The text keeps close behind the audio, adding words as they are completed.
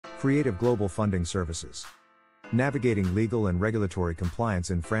Creative Global Funding Services. Navigating legal and regulatory compliance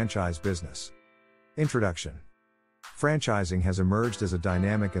in franchise business. Introduction. Franchising has emerged as a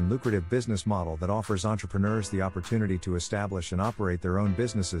dynamic and lucrative business model that offers entrepreneurs the opportunity to establish and operate their own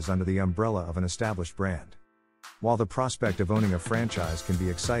businesses under the umbrella of an established brand. While the prospect of owning a franchise can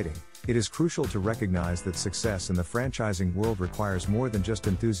be exciting, it is crucial to recognize that success in the franchising world requires more than just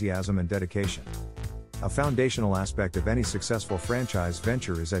enthusiasm and dedication. A foundational aspect of any successful franchise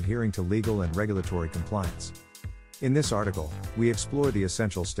venture is adhering to legal and regulatory compliance. In this article, we explore the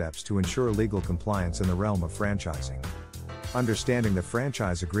essential steps to ensure legal compliance in the realm of franchising. Understanding the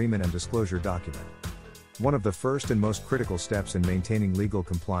franchise agreement and disclosure document. One of the first and most critical steps in maintaining legal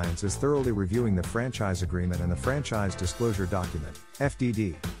compliance is thoroughly reviewing the franchise agreement and the franchise disclosure document,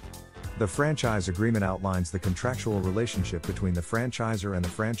 FDD. The franchise agreement outlines the contractual relationship between the franchisor and the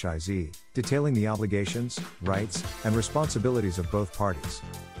franchisee, detailing the obligations, rights, and responsibilities of both parties.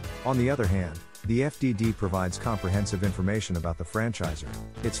 On the other hand, the FDD provides comprehensive information about the franchisor,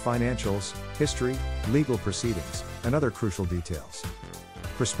 its financials, history, legal proceedings, and other crucial details.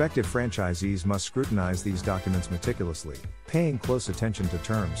 Prospective franchisees must scrutinize these documents meticulously, paying close attention to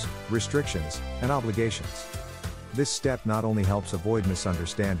terms, restrictions, and obligations. This step not only helps avoid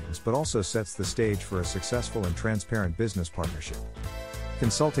misunderstandings but also sets the stage for a successful and transparent business partnership.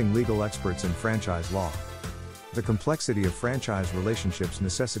 Consulting legal experts in franchise law. The complexity of franchise relationships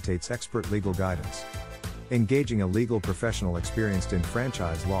necessitates expert legal guidance. Engaging a legal professional experienced in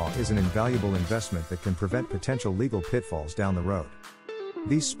franchise law is an invaluable investment that can prevent potential legal pitfalls down the road.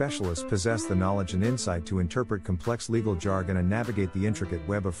 These specialists possess the knowledge and insight to interpret complex legal jargon and navigate the intricate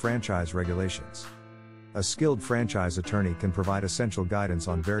web of franchise regulations. A skilled franchise attorney can provide essential guidance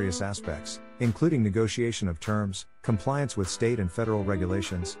on various aspects, including negotiation of terms, compliance with state and federal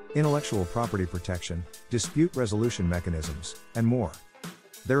regulations, intellectual property protection, dispute resolution mechanisms, and more.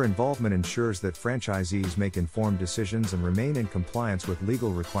 Their involvement ensures that franchisees make informed decisions and remain in compliance with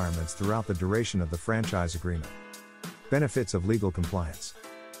legal requirements throughout the duration of the franchise agreement. Benefits of legal compliance.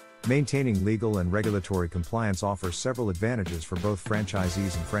 Maintaining legal and regulatory compliance offers several advantages for both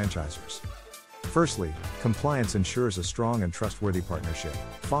franchisees and franchisors. Firstly, compliance ensures a strong and trustworthy partnership,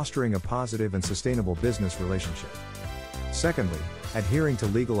 fostering a positive and sustainable business relationship. Secondly, adhering to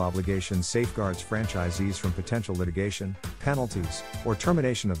legal obligations safeguards franchisees from potential litigation, penalties, or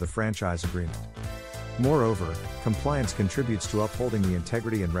termination of the franchise agreement. Moreover, compliance contributes to upholding the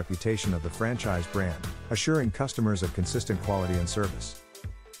integrity and reputation of the franchise brand, assuring customers of consistent quality and service.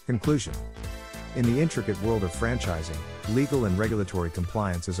 Conclusion. In the intricate world of franchising, legal and regulatory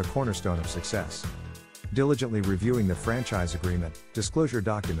compliance is a cornerstone of success. Diligently reviewing the franchise agreement, disclosure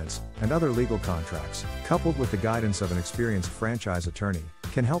documents, and other legal contracts, coupled with the guidance of an experienced franchise attorney,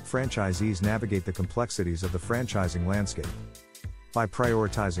 can help franchisees navigate the complexities of the franchising landscape. By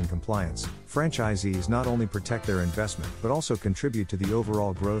prioritizing compliance, franchisees not only protect their investment but also contribute to the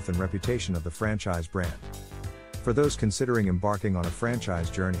overall growth and reputation of the franchise brand. For those considering embarking on a franchise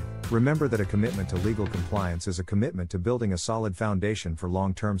journey, remember that a commitment to legal compliance is a commitment to building a solid foundation for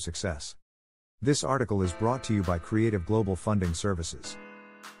long-term success. This article is brought to you by Creative Global Funding Services.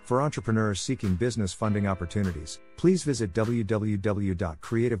 For entrepreneurs seeking business funding opportunities, please visit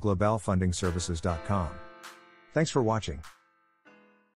www.creativeglobalfundingservices.com. Thanks for watching.